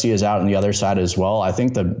 Adolis Garcia is out on the other side as well. I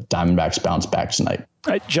think the Diamondbacks bounce back tonight.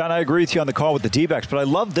 John, I agree with you on the call with the D-backs, but I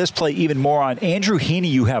love this play even more on Andrew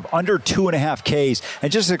Heaney. You have under 2.5 Ks.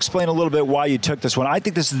 And just explain a little bit why you took this one. I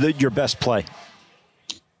think this is your best play.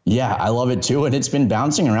 Yeah, I love it too. And it's been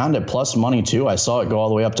bouncing around at plus money too. I saw it go all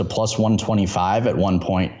the way up to plus 125 at one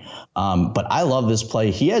point. But I love this play.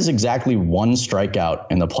 He has exactly 1 strikeout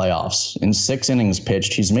in the playoffs. In 6 innings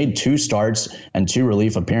pitched, he's made 2 starts and 2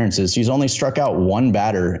 relief appearances. He's only struck out 1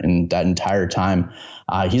 batter in that entire time.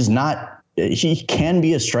 He can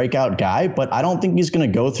be a strikeout guy, but I don't think he's going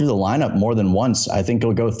to go through the lineup more than once. I think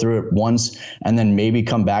he'll go through it once and then maybe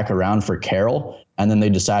come back around for Carroll. And then they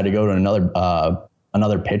decide to go to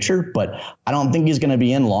another pitcher, but I don't think he's going to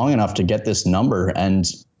be in long enough to get this number. And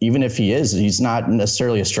even if he is, he's not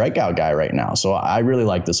necessarily a strikeout guy right now. So I really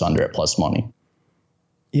like this under at plus money.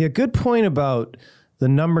 Yeah, good point about the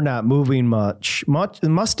number not moving much. It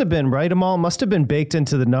must have been, right, Amal? Must have been baked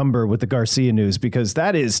into the number with the Garcia news, because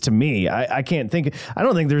that is, to me, I don't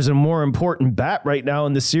think there's a more important bat right now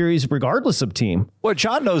in the series, regardless of team. Well,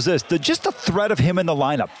 John knows this. Just the threat of him in the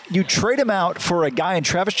lineup. You trade him out for a guy in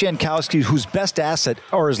Travis Jankowski whose best asset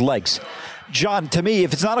are his legs. John, to me,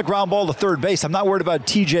 if it's not a ground ball to third base, I'm not worried about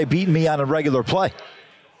TJ beating me on a regular play.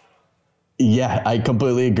 Yeah, I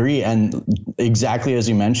completely agree. And exactly as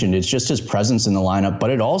you mentioned, it's just his presence in the lineup, but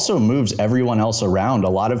it also moves everyone else around. A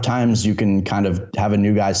lot of times you can kind of have a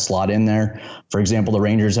new guy slot in there. For example, the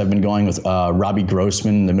Rangers have been going with Robbie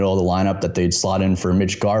Grossman in the middle of the lineup that they'd slot in for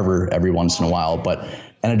Mitch Garver every once in a while. But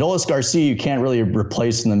an Adolis Garcia, you can't really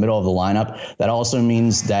replace in the middle of the lineup. That also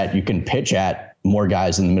means that you can pitch at more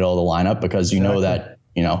guys in the middle of the lineup, because you know that,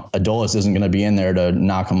 Adolis isn't going to be in there to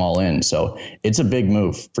knock them all in. So it's a big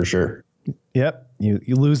move for sure. Yep.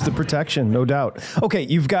 You lose the protection, no doubt. Okay.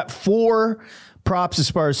 You've got 4 props as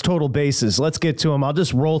far as total bases. Let's get to them. I'll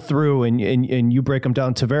just roll through and you break them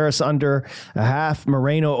down. Tavares under a half,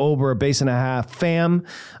 Moreno over a base and a half, Pham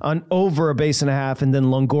over a base and a half, and then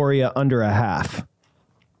Longoria under a half.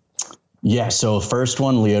 Yeah, so first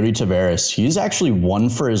one, Leody Taveras. He's actually 1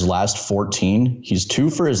 for his last 14. He's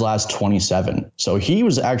 2 for his last 27. So he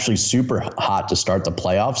was actually super hot to start the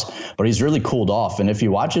playoffs, but he's really cooled off. And if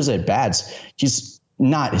you watch his at-bats, he's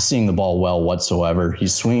not seeing the ball well whatsoever.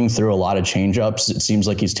 He's swinging through a lot of changeups. It seems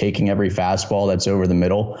like he's taking every fastball that's over the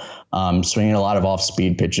middle, swinging a lot of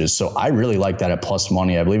off-speed pitches. So I really like that at plus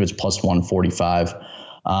money. I believe it's plus 145.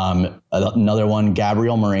 Another one,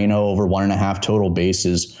 Gabriel Moreno over 1.5 total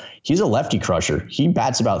bases. He's a lefty crusher. He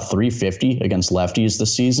bats about 350 against lefties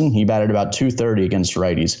this season. He batted about 230 against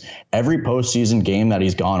righties. Every postseason game that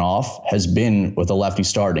he's gone off has been with a lefty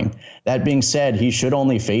starting. That being said, he should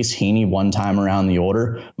only face Heaney one time around the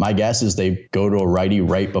order. My guess is they go to a righty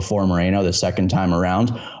right before Moreno the second time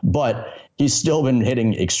around. But he's still been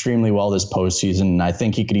hitting extremely well this postseason, and I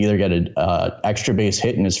think he could either get an extra base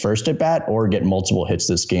hit in his first at-bat or get multiple hits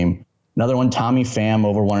this game. Another one, Tommy Pham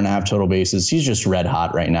over 1.5 total bases. He's just red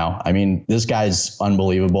hot right now. I mean, this guy's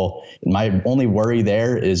unbelievable. My only worry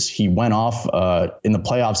there is he went off in the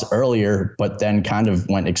playoffs earlier, but then kind of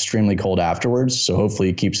went extremely cold afterwards. So hopefully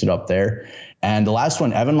he keeps it up there. And the last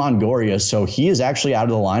one, Evan Longoria. So he is actually out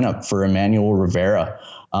of the lineup for Emmanuel Rivera.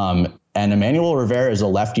 And Emmanuel Rivera is a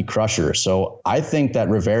lefty crusher. So I think that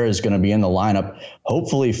Rivera is going to be in the lineup,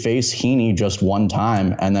 hopefully face Heaney just one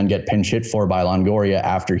time, and then get pinch hit for by Longoria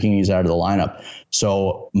after Heaney's out of the lineup.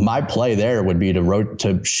 So my play there would be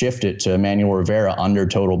to shift it to Emmanuel Rivera under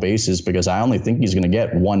total bases, because I only think he's going to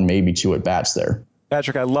get 1, maybe 2 at bats there.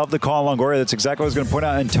 Patrick, I love the call on Longoria. That's exactly what I was going to point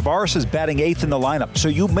out. And Tavares is batting 8th in the lineup, so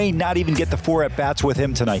you may not even get the 4 at bats with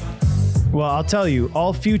him tonight. Well, I'll tell you,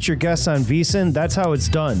 all future guests on VSiN, that's how it's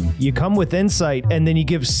done. You come with insight, and then you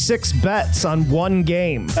give 6 bets on one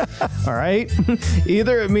game. All right?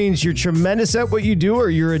 Either it means you're tremendous at what you do, or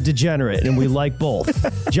you're a degenerate, and we like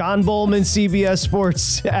both. John Bowman, CBS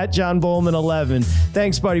Sports, at John Bowman 11.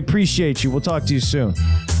 Thanks, buddy. Appreciate you. We'll talk to you soon.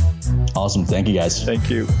 Awesome. Thank you, guys. Thank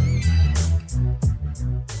you.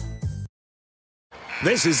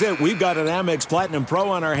 This is it. We've got an Amex Platinum Pro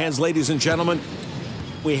on our hands, ladies and gentlemen.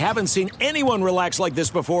 We haven't seen anyone relax like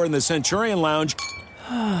this before in the Centurion Lounge.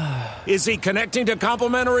 Is he connecting to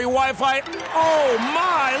complimentary Wi-Fi? Oh,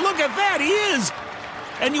 my! Look at that! He is!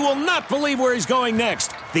 And you will not believe where he's going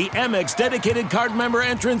next. The Amex dedicated card member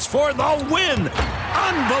entrance for the win!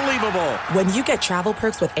 Unbelievable! When you get travel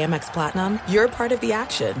perks with Amex Platinum, you're part of the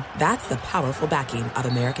action. That's the powerful backing of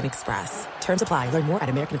American Express. Terms apply. Learn more at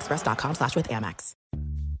americanexpress.com/withAmex.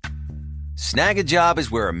 Snag a Job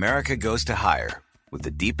is where America goes to hire, with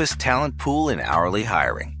the deepest talent pool in hourly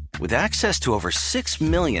hiring. With access to over 6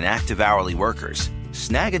 million active hourly workers,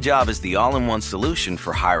 Snag a Job is the all-in-one solution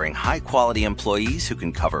for hiring high-quality employees who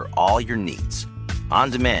can cover all your needs. On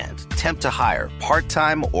demand, temp to hire,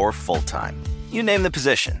 part-time or full-time. You name the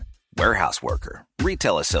position. Warehouse worker,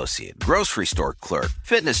 retail associate, grocery store clerk,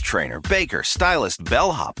 fitness trainer, baker, stylist,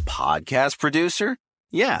 bellhop, podcast producer.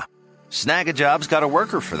 Yeah, Snag a Job's got a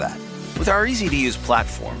worker for that. With our easy-to-use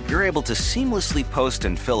platform, you're able to seamlessly post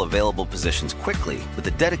and fill available positions quickly with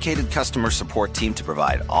a dedicated customer support team to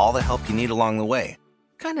provide all the help you need along the way.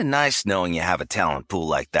 Kind of nice knowing you have a talent pool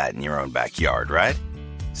like that in your own backyard, right?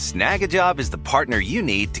 Snag a Job is the partner you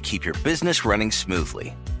need to keep your business running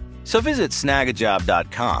smoothly. So visit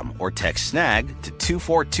snagajob.com or text snag to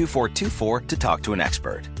 242424 to talk to an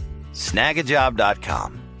expert.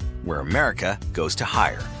 Snagajob.com, where America goes to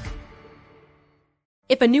hire.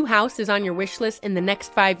 If a new house is on your wish list in the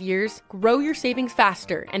next 5 years, grow your savings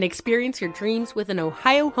faster and experience your dreams with an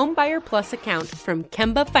Ohio Homebuyer Plus account from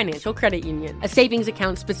Kemba Financial Credit Union. A savings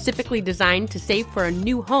account specifically designed to save for a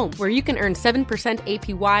new home, where you can earn 7%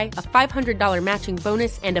 APY, a $500 matching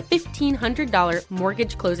bonus, and a $1,500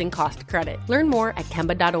 mortgage closing cost credit. Learn more at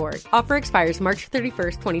Kemba.org. Offer expires March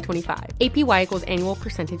 31st, 2025. APY equals annual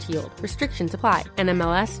percentage yield. Restrictions apply.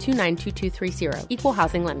 NMLS 292230. Equal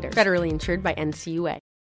housing lender. Federally insured by NCUA.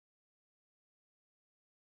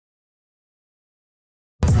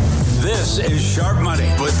 This is Sharp Money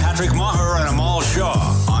with Patrick Maher and Amal Shaw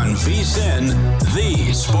on VSiN,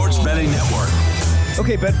 the Sports Betting Network.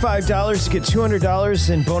 Okay, bet $5 to get $200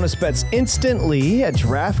 in bonus bets instantly at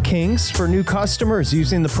DraftKings for new customers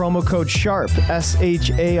using the promo code SHARP,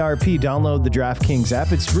 S-H-A-R-P. Download the DraftKings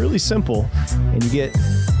app. It's really simple, and you get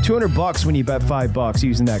 $200 when you bet $5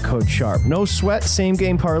 using that code SHARP. No sweat, same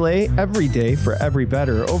game parlay every day for every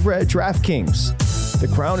bettor over at DraftKings. The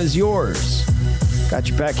crown is yours. Got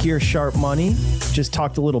you back here, Sharp Money. Just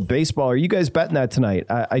talked a little baseball. Are you guys betting that tonight?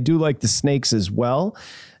 I do like the Snakes as well.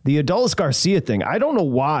 The Adolis Garcia thing, I don't know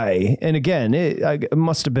why. And again, it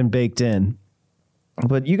must have been baked in.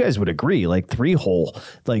 But you guys would agree, like 3-hole,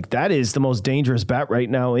 like that is the most dangerous bet right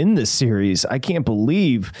now in this series. I can't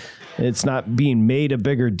believe it's not being made a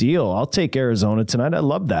bigger deal. I'll take Arizona tonight. I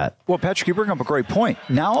love that. Well, Patrick, you bring up a great point.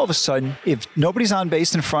 Now, all of a sudden, if nobody's on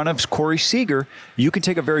base in front of Corey Seager, you can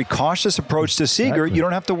take a very cautious approach to Seager. Exactly. You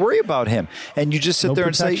don't have to worry about him. And you just sit there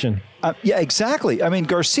protection. And say, yeah, exactly. I mean,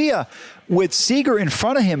 Garcia, with Seager in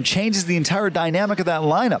front of him, changes the entire dynamic of that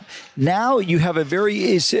lineup. Now you have a very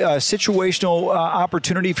situational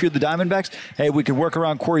opportunity if you're the Diamondbacks. Hey, we can work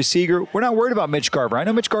around Corey Seager. We're not worried about Mitch Garver. I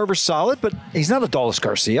know Mitch Garver's solid, but he's not Adolis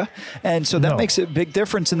Garcia. And so that makes a big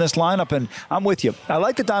difference in this lineup. And I'm with you. I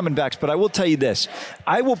like the Diamondbacks, but I will tell you this.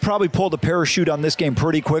 I will probably pull the parachute on this game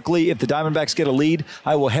pretty quickly. If the Diamondbacks get a lead,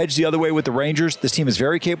 I will hedge the other way with the Rangers. This team is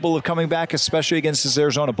very capable of coming back, especially against this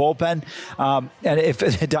Arizona bullpen. And if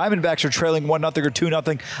the Diamondbacks are trailing 1-0 or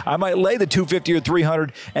 2-0, I might lay the 250 or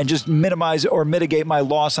 300 and just minimize or mitigate my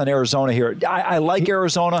loss on Arizona here. I like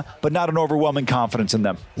Arizona, but not an overwhelming confidence in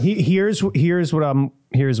them. Here's what I'm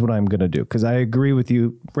going to do, because I agree with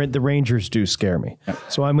you. The Rangers do scare me.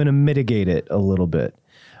 So I'm going to mitigate it a little bit.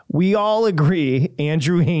 We all agree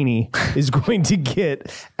Andrew Heaney is going to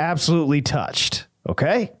get absolutely touched.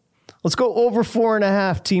 Okay? Let's go over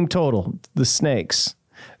 4.5 team total, the Snakes.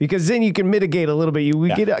 Because then you can mitigate a little bit. We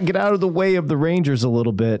get out of the way of the Rangers a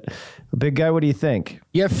little bit. Big guy, what do you think?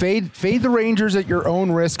 Yeah, fade the Rangers at your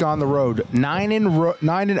own risk on the road.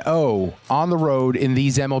 9-0 on the road in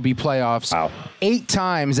these MLB playoffs. Wow. 8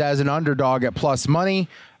 times as an underdog at plus money.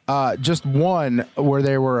 Just one where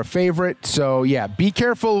they were a favorite. So, yeah, be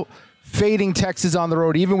careful fading Texas on the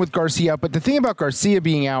road, even with Garcia. But the thing about Garcia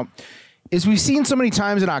being out is we've seen so many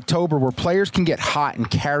times in October where players can get hot and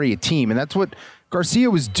carry a team. And that's what Garcia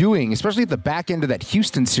was doing, especially at the back end of that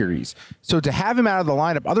Houston series. So to have him out of the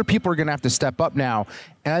lineup, other people are going to have to step up now.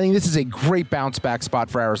 And I think this is a great bounce back spot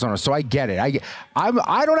for Arizona. So I get it. I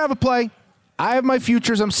don't have a play. I have my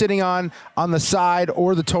futures I'm sitting on the side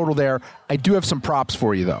or the total there. I do have some props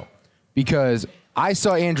for you, though, because I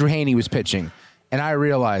saw Andrew Heaney was pitching, and I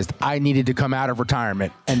realized I needed to come out of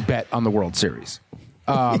retirement and bet on the World Series.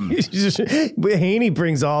 Heaney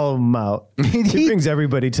brings all of them out. He brings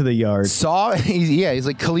everybody to the yard. He's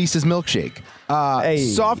like Khalees's milkshake.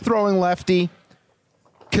 Soft throwing lefty.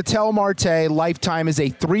 Ketel Marte, lifetime is a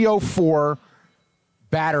 304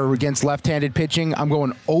 batter against left-handed pitching. I'm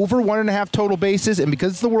going over 1.5 total bases, and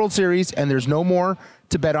because it's the World Series and there's no more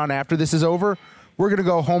to bet on after this is over, we're going to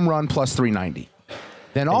go home run plus 390.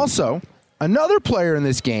 Then also, another player in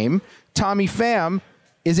this game, Tommy Pham,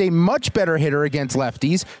 is a much better hitter against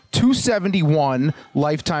lefties, 271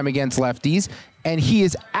 lifetime against lefties, and he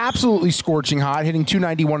is absolutely scorching hot, hitting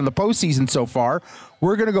 291 in the postseason so far.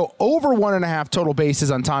 We're going to go over 1.5 total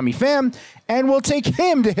bases on Tommy Pham, and we'll take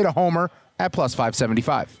him to hit a homer at plus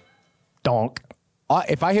 575. Donk.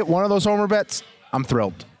 If I hit one of those homer bets, I'm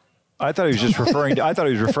thrilled. I thought he was just referring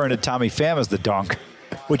to Tommy Pham as the donk,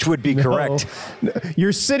 which would be correct. No.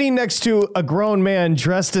 You're sitting next to a grown man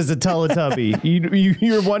dressed as a Teletubby.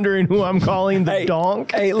 You're wondering who I'm calling the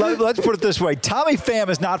donk? Hey, let's put it this way. Tommy Pham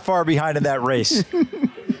is not far behind in that race.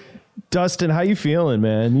 Dustin, how you feeling,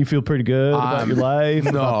 man? You feel pretty good about your life,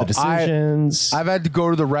 about the decisions? I've had to go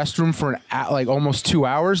to the restroom for almost 2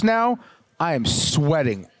 hours now. I am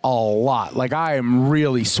sweating a lot. I am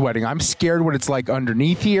really sweating. I'm scared what it's like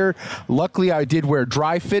underneath here. Luckily, I did wear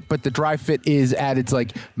dry fit, but the dry fit is at its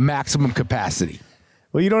maximum capacity.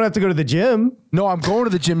 Well, you don't have to go to the gym. No, I'm going to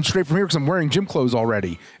the gym straight from here because I'm wearing gym clothes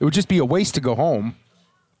already. It would just be a waste to go home.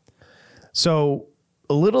 So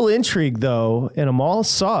a little intrigue, though, and Amal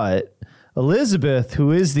saw it. Elizabeth,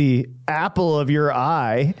 who is the apple of your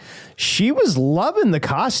eye, she was loving the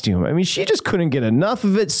costume. I mean, she just couldn't get enough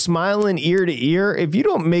of it, smiling ear to ear. If you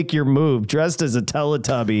don't make your move dressed as a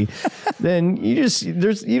Teletubby, then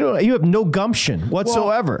you have no gumption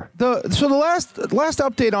whatsoever. Well, the last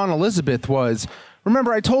update on Elizabeth was,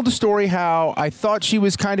 remember, I told the story how I thought she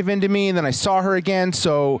was kind of into me, and then I saw her again.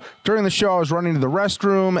 So during the show, I was running to the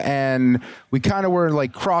restroom, and we kind of were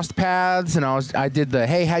like crossed paths, and I did the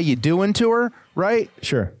 "Hey, how you doing?" to her, right?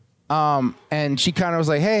 Sure. And she kind of was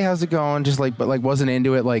like, "Hey, how's it going?" Just like, but like wasn't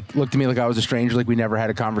into it. Like looked at me like I was a stranger, like we never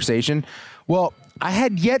had a conversation. Well, I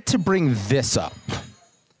had yet to bring this up.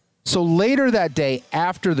 So later that day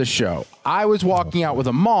after the show, I was walking out with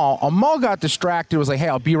Amal. Amal got distracted, was like, "Hey,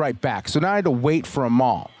 I'll be right back." So now I had to wait for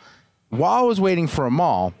Amal. While I was waiting for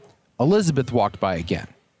Amal, Elizabeth walked by again.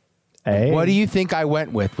 Hey. What do you think I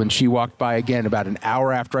went with when she walked by again about an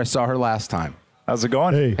hour after I saw her last time? How's it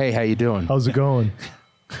going? Hey, how you doing? How's it going?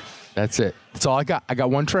 That's it. That's all I got. I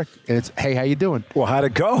got one trick, and it's, "Hey, how you doing?" Well, how'd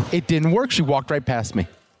it go? It didn't work. She walked right past me.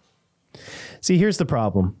 See, here's the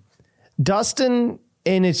problem. Dustin,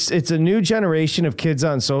 and it's a new generation of kids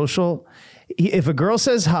on social. If a girl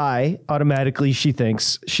says hi, automatically he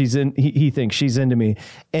thinks she's into me.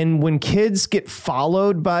 And when kids get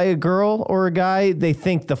followed by a girl or a guy, they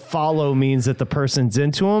think the follow means that the person's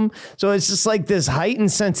into them. So it's just like this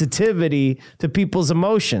heightened sensitivity to people's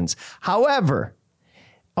emotions. However,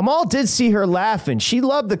 Amal did see her laughing. She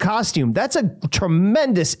loved the costume. That's a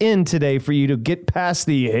tremendous in today for you to get past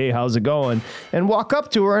the, "Hey, how's it going?" and walk up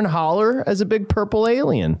to her and holler as a big purple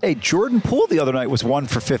alien. Hey, Jordan Poole the other night was 1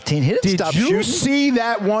 for 15. He didn't stop shooting. Did you see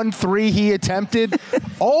that 1-3 he attempted?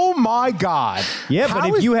 Oh my God! Yeah, but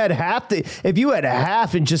if you had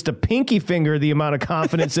half and just a pinky finger, the amount of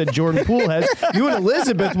confidence that Jordan Poole has, you and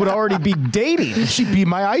Elizabeth would already be dating. She'd be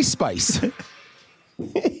my Ice Spice.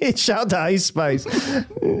 Shout out to Ice Spice.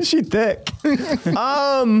 She thick.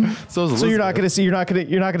 So you're not gonna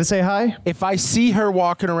say hi? If I see her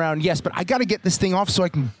walking around, yes, but I got to get this thing off so I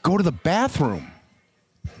can go to the bathroom.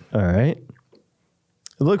 All right.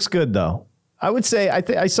 It looks good though. I would say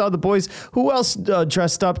I saw the boys. Who else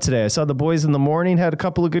dressed up today? I saw the boys in the morning had a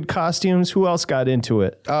couple of good costumes. Who else got into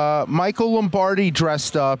it? Michael Lombardi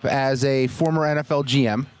dressed up as a former NFL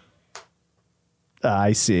GM.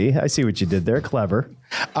 I see what you did there. Clever.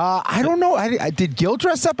 I don't know. Did Gil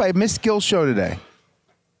dress up? I missed Gil's show today.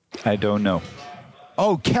 I don't know.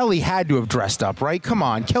 Oh, Kelly had to have dressed up, right? Come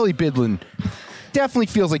on. Kelly Bidlin definitely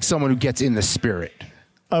feels like someone who gets in the spirit.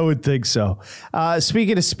 I would think so.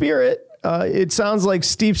 Speaking of spirit, it sounds like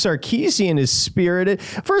Steve Sarkisian is spirited.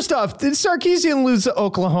 First off, did Sarkisian lose to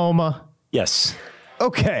Oklahoma? Yes.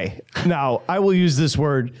 Okay. Now, I will use this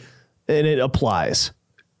word, and it applies.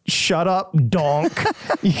 Shut up, donk.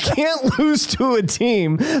 You can't lose to a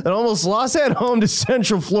team that almost lost at home to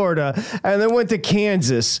Central Florida and then went to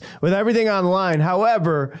Kansas with everything on the line.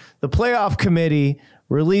 However, the playoff committee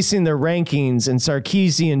releasing their rankings and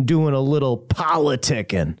Sarkisian doing a little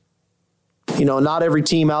politicking. You know, not every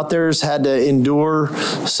team out there has had to endure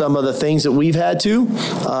some of the things that we've had to.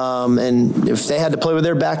 And if they had to play with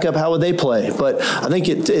their backup, how would they play? But I think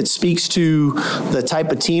it speaks to the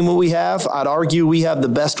type of team that we have. I'd argue we have the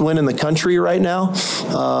best win in the country right now.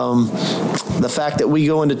 The fact that we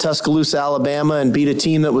go into Tuscaloosa, Alabama and beat a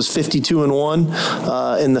team that was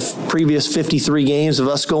 52-1 in the previous 53 games of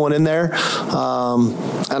us going in there.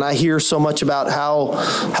 And I hear so much about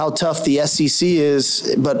how tough the SEC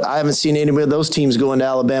is, but I haven't seen anybody of those teams go into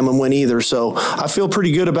Alabama and win either. So I feel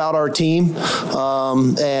pretty good about our team.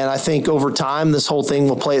 And I think over time, this whole thing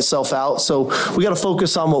will play itself out. So we got to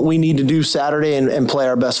focus on what we need to do Saturday and play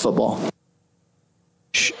our best football.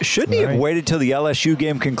 Shouldn't he have waited till the LSU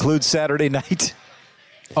game concludes Saturday night?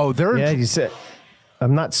 Oh, you said,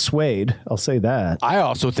 I'm not swayed. I'll say that. I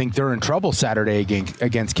also think they're in trouble Saturday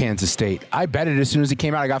against Kansas State. I bet it as soon as it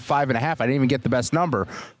came out. I got 5.5. I didn't even get the best number.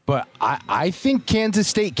 But I think Kansas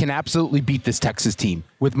State can absolutely beat this Texas team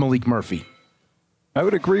with Malik Murphy. I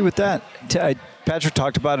would agree with that. Patrick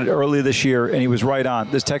talked about it earlier this year, and he was right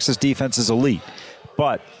on. This Texas defense is elite.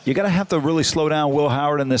 But you got to have to really slow down Will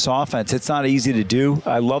Howard in this offense. It's not easy to do.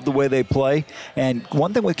 I love the way they play. And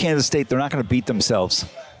one thing with Kansas State, they're not going to beat themselves.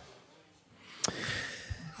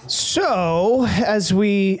 So, as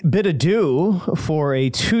we bid adieu for a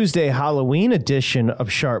Tuesday Halloween edition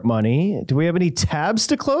of Sharp Money, do we have any tabs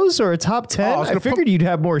to close or a top 10? I figured you'd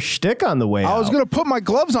have more shtick on the way out. I was going to put my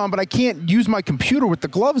gloves on, but I can't use my computer with the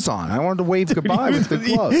gloves on. I wanted to wave goodbye with the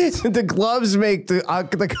gloves. The gloves make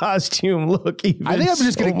the costume look even. I think I'm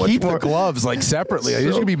just going to keep the gloves like separately. These are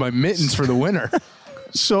going to be my mittens for the winter.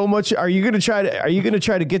 so much. Are you going to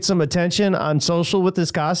try to get some attention on social with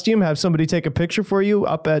this costume? Have somebody take a picture for you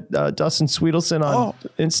up at Dustin Sweetelson on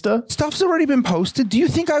Insta? Stuff's already been posted. Do you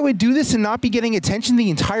think I would do this and not be getting attention the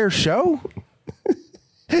entire show?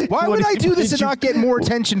 Why would I do this and not get more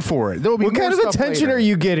attention for it? What kind of attention are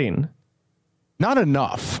you getting? Not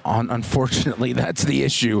enough, unfortunately. That's the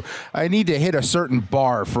issue. I need to hit a certain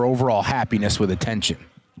bar for overall happiness with attention.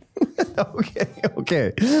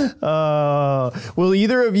 Okay. Will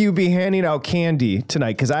either of you be handing out candy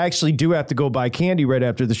tonight? Because I actually do have to go buy candy right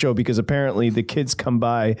after the show because apparently the kids come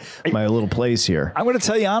by my little place here. I'm going to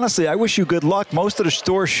tell you honestly, I wish you good luck. Most of the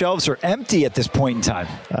store shelves are empty at this point in time.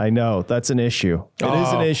 I know. That's an issue. It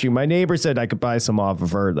is an issue. My neighbor said I could buy some off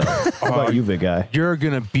of her, though. How about you, big guy? You're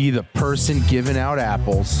going to be the person giving out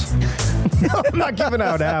apples. No, I'm not giving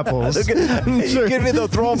out apples. You give me, they'll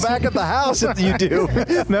throw them back at the house if you do.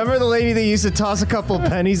 Remember the lady that used to toss a couple of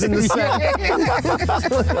pennies in the sack?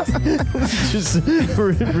 Just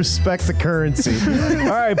respect the currency. All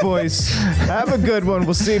right, boys. Have a good one.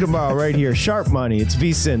 We'll see you tomorrow right here. Sharp Money. It's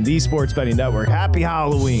VSiN, the Sports Betting Network. Happy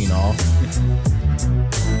Halloween, all.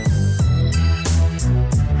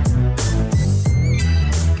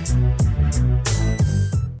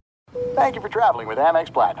 Thank you for traveling with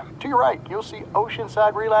Amex Platinum. To your right, you'll see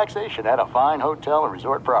oceanside relaxation at a fine hotel and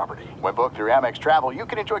resort property. When booked through Amex Travel, you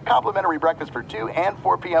can enjoy complimentary breakfast for 2 and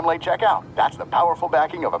 4 p.m. late checkout. That's the powerful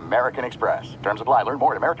backing of American Express. Terms apply. Learn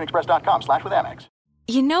more at americanexpress.com/withAmex.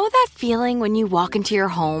 You know that feeling when you walk into your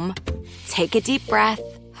home, take a deep breath,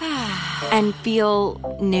 and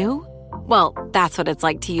feel new? Well, that's what it's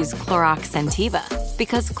like to use Clorox Scentiva.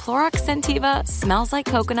 Because Clorox Scentiva smells like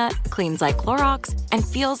coconut, cleans like Clorox, and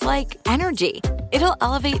feels like energy. It'll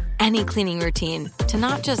elevate any cleaning routine to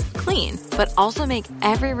not just clean, but also make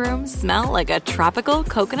every room smell like a tropical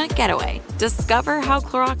coconut getaway. Discover how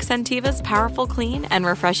Clorox Scentiva's powerful clean and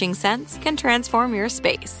refreshing scents can transform your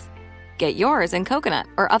space. Get yours in coconut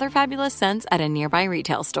or other fabulous scents at a nearby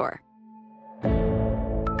retail store.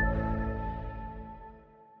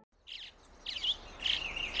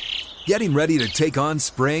 Getting ready to take on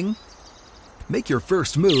spring? Make your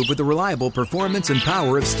first move with the reliable performance and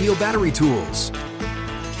power of Steel battery tools.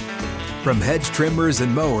 From hedge trimmers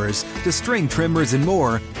and mowers to string trimmers and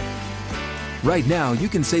more, right now you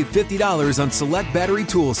can save $50 on select battery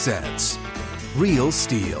tool sets. Real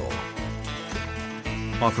Steel.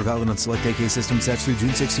 Offer valid on select AK system sets through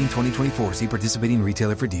June 16, 2024. See participating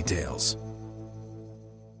retailer for details.